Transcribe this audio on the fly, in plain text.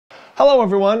Hello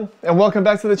everyone, and welcome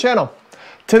back to the channel.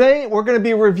 Today we're going to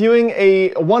be reviewing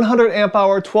a 100 amp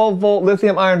hour 12 volt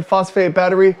lithium iron phosphate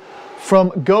battery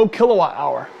from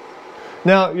GoKWH.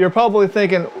 Now you're probably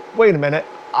thinking, wait a minute,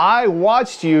 I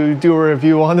watched you do a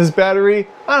review on this battery,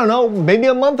 I don't know, maybe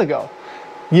a month ago.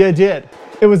 You did.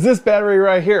 It was this battery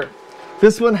right here.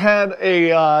 This one had a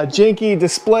janky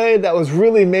display that was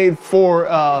really made for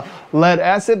lead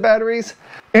acid batteries,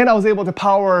 and I was able to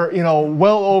power,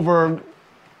 well over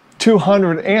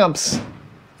 200 amps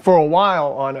for a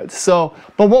while on it.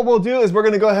 But what we'll do is we're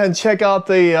going to go ahead and check out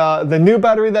the new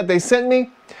battery that they sent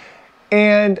me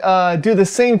and do the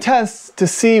same tests to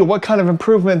see what kind of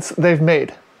improvements they've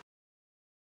made.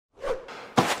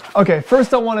 Okay,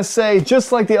 first I want to say,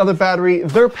 just like the other battery,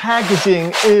 their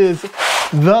packaging is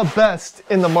the best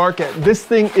in the market. This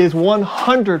thing is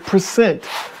 100%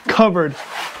 covered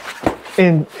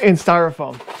in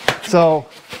styrofoam. So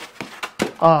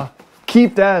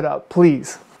keep that up,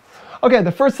 please. Okay,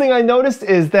 the first thing I noticed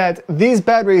is that these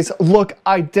batteries look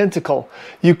identical.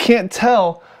 You can't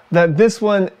tell that this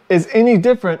one is any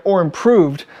different or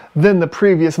improved than the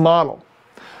previous model.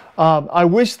 I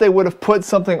wish they would have put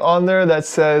something on there that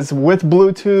says with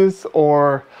Bluetooth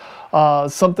or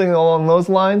something along those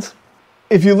lines.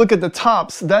 If you look at the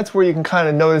tops, that's where you can kind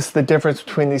of notice the difference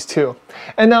between these two.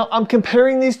 And now I'm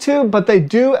comparing these two, but they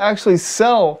do actually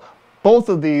sell both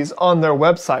of these on their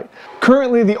website.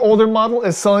 Currently, the older model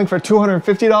is selling for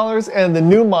 $250 and the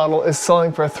new model is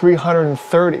selling for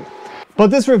 $330.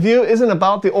 But this review isn't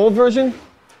about the old version,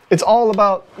 it's all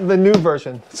about the new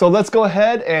version. So let's go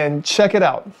ahead and check it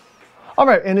out.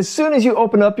 Alright, and as soon as you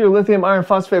open up your lithium iron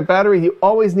phosphate battery, you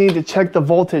always need to check the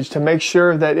voltage to make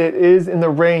sure that it is in the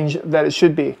range that it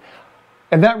should be.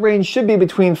 And that range should be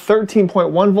between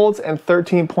 13.1 volts and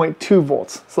 13.2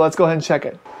 volts. So let's go ahead and check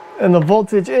it. And the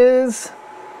voltage is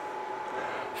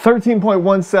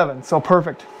 13.17, so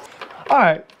perfect.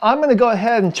 Alright, I'm going to go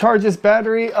ahead and charge this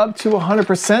battery up to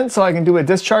 100% so I can do a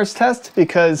discharge test,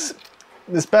 because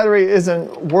this battery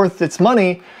isn't worth its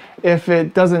money if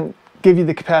it doesn't give you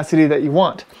the capacity that you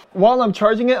want. While I'm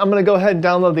charging it, I'm going to go ahead and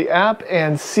download the app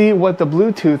and see what the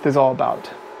Bluetooth is all about.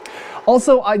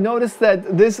 Also, I noticed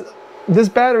that this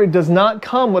battery does not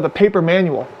come with a paper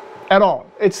manual at all.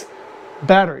 It's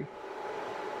battery.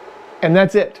 And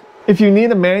that's it. If you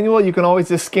need a manual, you can always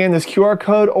just scan this QR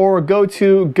code or go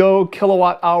to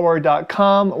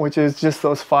GoKWH.com, which is just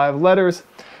those 5 letters,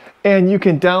 and you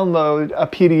can download a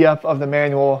PDF of the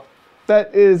manual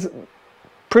that is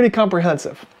pretty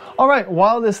comprehensive. All right,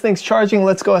 while this thing's charging,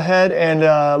 let's go ahead and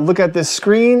look at this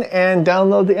screen and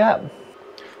download the app.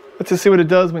 Let's just see what it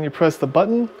does when you press the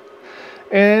button.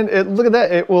 And look at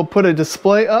that, it will put a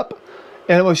display up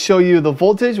and it will show you the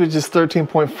voltage, which is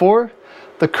 13.4.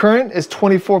 The current is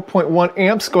 24.1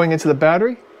 amps going into the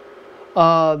battery.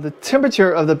 The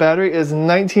temperature of the battery is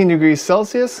 19 degrees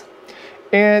Celsius.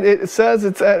 And it says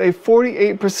it's at a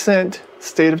 48%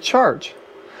 state of charge.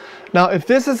 Now, if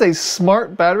this is a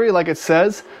smart battery like it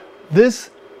says,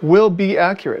 this will be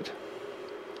accurate.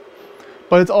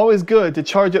 But it's always good to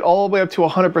charge it all the way up to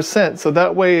 100%, so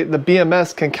that way the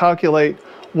BMS can calculate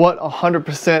what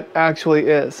 100% actually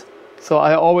is. So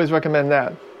I always recommend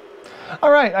that.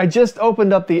 Alright, I just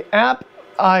opened up the app.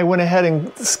 I went ahead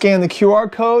and scanned the QR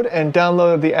code and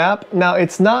downloaded the app. Now,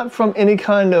 it's not from any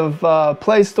kind of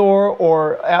Play Store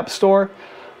or App Store,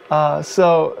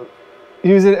 so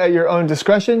use it at your own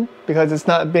discretion because it's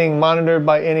not being monitored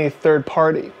by any third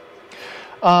party.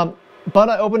 But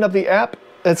I opened up the app.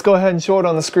 Let's go ahead and show it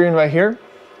on the screen right here.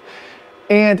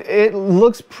 And it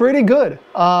looks pretty good.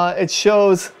 It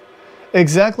shows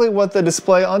exactly what the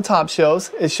display on top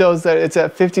shows. It shows that it's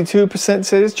at 52%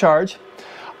 state of charge.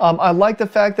 I like the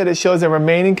fact that it shows a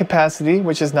remaining capacity,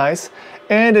 which is nice,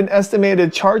 and an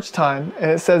estimated charge time,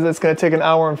 and it says it's going to take 1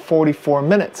 hour and 44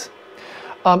 minutes.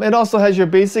 It also has your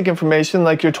basic information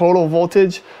like your total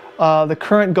voltage, the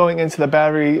current going into the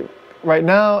battery right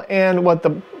now, and what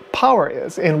the power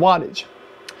is in wattage.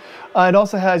 It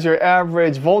also has your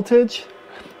average voltage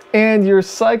and your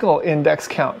cycle index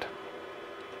count.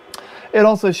 It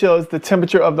also shows the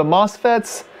temperature of the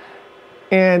MOSFETs,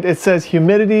 and it says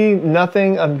humidity,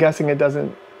 nothing. I'm guessing it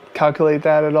doesn't calculate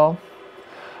that at all.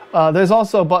 There's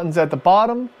also buttons at the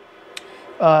bottom.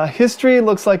 History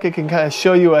looks like it can kind of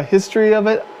show you a history of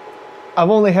it. I've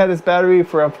only had this battery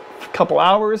for a couple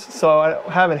hours, so I don't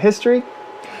have a history.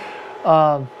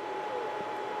 The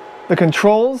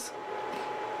controls.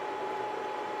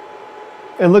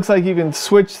 It looks like you can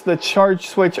switch the charge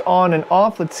switch on and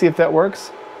off. Let's see if that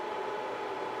works.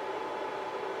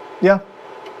 Yeah.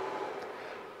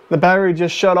 The battery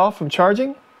just shut off from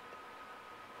charging.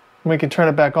 We can turn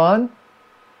it back on.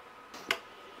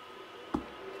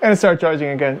 and it started charging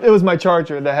again. It was my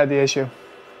charger that had the issue.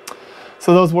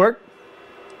 So those work.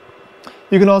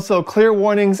 You can also clear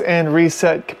warnings and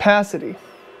reset capacity.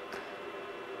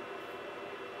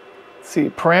 Let's see,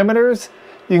 parameters.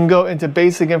 You can go into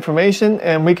basic information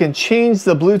and we can change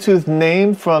the Bluetooth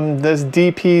name from this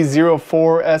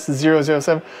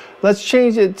DP04S007. Let's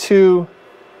change it to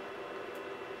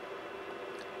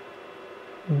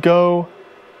GoKWH.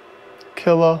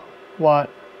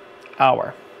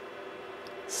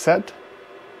 Set.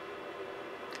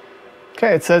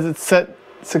 Okay, it says it's set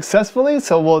successfully,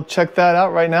 so we'll check that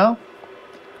out right now.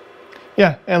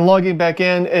 Yeah, and logging back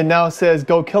in, it now says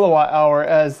GoKWH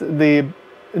as the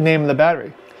name of the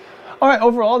battery. All right,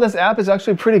 overall, this app is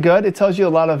actually pretty good. It tells you a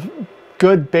lot of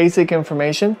good basic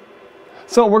information.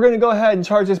 So we're going to go ahead and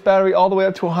charge this battery all the way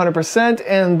up to 100%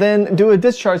 and then do a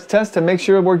discharge test to make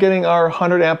sure we're getting our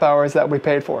 100 amp hours that we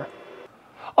paid for.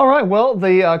 All right, well,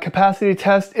 the capacity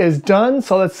test is done,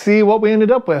 so let's see what we ended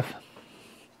up with.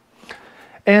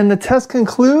 And the test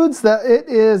concludes that it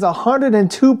is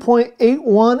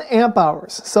 102.81 amp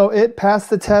hours. So it passed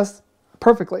the test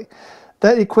perfectly.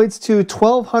 That equates to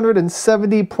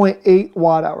 1270.8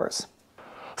 watt hours.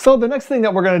 So the next thing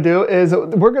that we're going to do is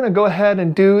we're going to go ahead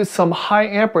and do some high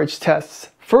amperage tests.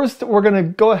 First, we're going to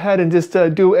go ahead and just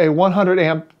do a 100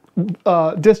 amp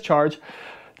discharge,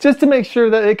 just to make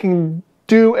sure that it can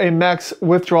do a max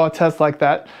withdrawal test like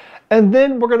that. And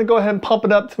then we're going to go ahead and pump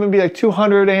it up to maybe like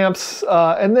 200 amps,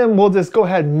 and then we'll just go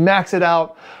ahead and max it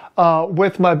out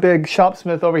with my big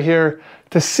shopsmith over here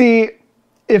to see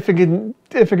if it can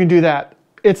do that.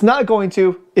 It's not going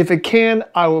to. If it can,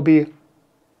 I will be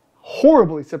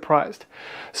horribly surprised.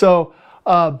 So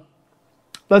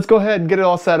let's go ahead and get it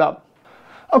all set up.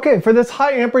 Okay, for this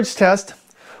high amperage test,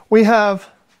 we have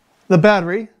the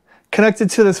battery connected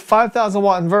to this 5,000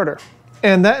 watt inverter.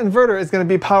 And that inverter is going to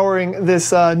be powering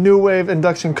this New Wave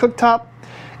induction cooktop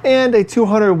and a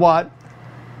 200 watt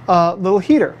little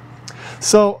heater.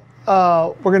 So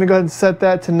we're going to go ahead and set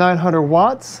that to 900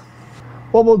 watts.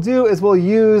 What we'll do is we'll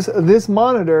use this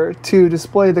monitor to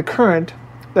display the current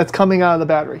that's coming out of the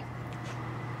battery.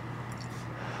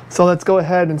 So let's go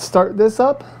ahead and start this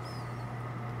up.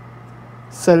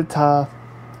 Set it to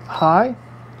high.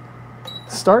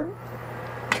 Start.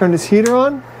 Turn this heater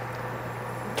on.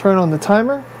 Turn on the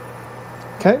timer.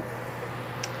 Okay.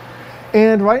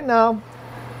 And right now,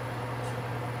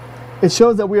 it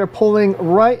shows that we are pulling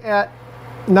right at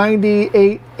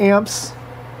 98 amps,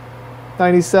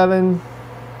 97.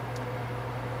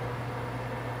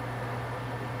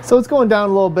 So it's going down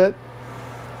a little bit.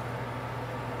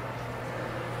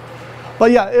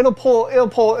 But yeah, it'll pull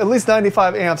at least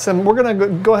 95 amps, and we're gonna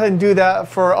go ahead and do that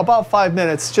for about 5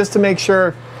 minutes just to make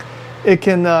sure it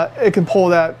can pull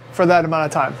that for that amount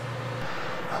of time.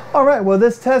 All right, well,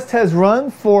 this test has run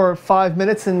for 5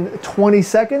 minutes and 20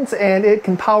 seconds, and it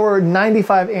can power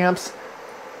 95 amps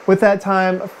with that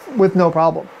time with no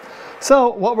problem.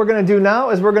 So what we're gonna do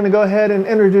now is we're gonna go ahead and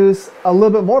introduce a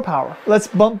little bit more power. Let's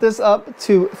bump this up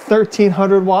to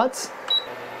 1300 watts,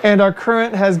 and our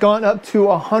current has gone up to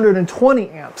 120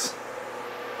 amps.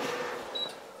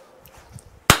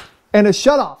 And it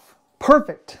shut off,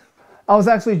 perfect. I was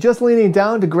actually just leaning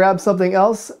down to grab something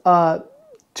else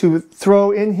to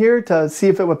throw in here to see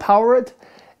if it would power it,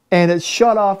 and it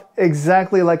shut off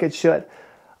exactly like it should.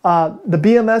 The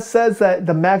BMS says that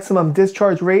the maximum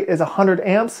discharge rate is 100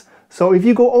 amps, so if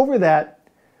you go over that,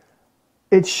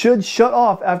 it should shut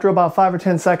off after about 5 or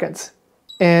 10 seconds,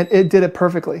 and it did it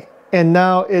perfectly. And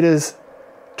now it is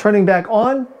turning back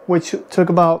on, which took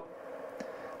about,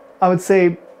 I would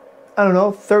say, I don't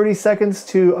know, 30 seconds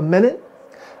to a minute.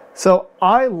 So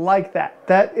I like that.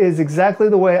 That is exactly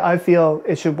the way I feel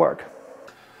it should work.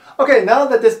 Okay, now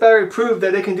that this battery proved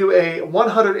that it can do a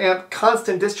 100 amp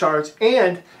constant discharge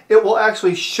and it will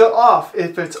actually shut off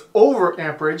if it's over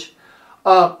amperage,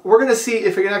 we're going to see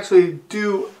if it can actually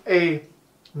do a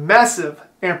massive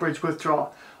amperage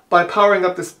withdrawal by powering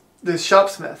up this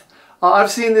shopsmith.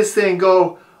 I've seen this thing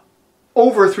go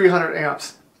over 300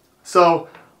 amps. So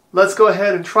let's go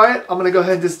ahead and try it. I'm going to go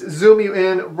ahead and just zoom you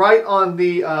in right on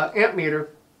the amp meter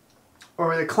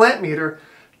or the clamp meter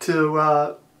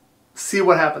to see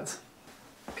what happens.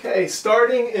 Okay,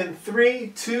 starting in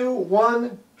 3, 2,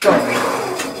 1, go.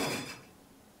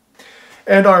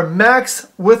 And our max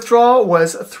withdrawal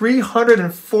was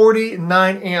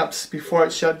 349 amps before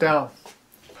it shut down.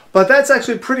 But that's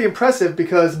actually pretty impressive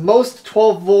because most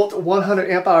 12 volt 100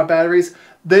 amp hour batteries,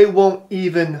 they won't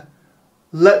even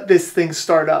let this thing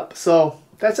start up. So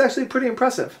that's actually pretty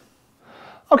impressive.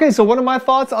 Okay, so what are my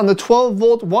thoughts on the 12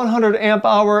 volt 100 amp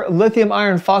hour lithium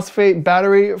iron phosphate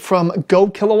battery from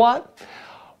GoKWH?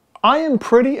 I am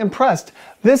pretty impressed.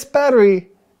 This battery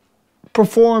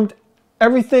performed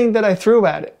everything that I threw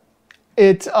at it.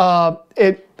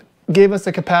 It gave us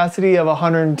a capacity of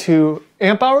 102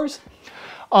 amp hours.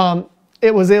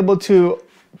 It was able to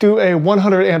do a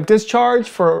 100 amp discharge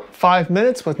for 5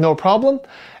 minutes with no problem.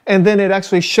 And then it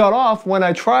actually shut off when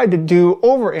I tried to do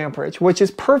over amperage, which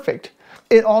is perfect.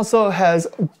 It also has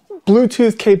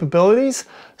Bluetooth capabilities,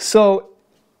 so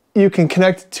you can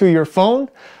connect to your phone.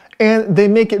 And they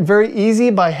make it very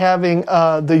easy by having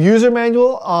the user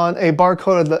manual on a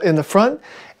barcode in the front,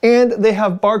 and they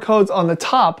have barcodes on the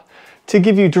top to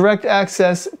give you direct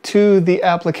access to the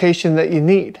application that you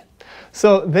need.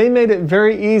 So they made it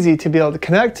very easy to be able to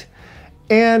connect,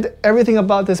 and everything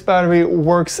about this battery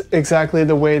works exactly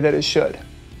the way that it should.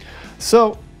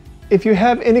 So if you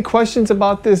have any questions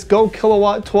about this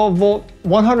GoKWH 12 volt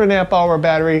 100 amp hour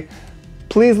battery,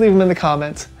 please leave them in the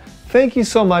comments. Thank you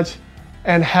so much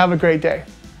and have a great day.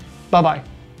 Bye-bye.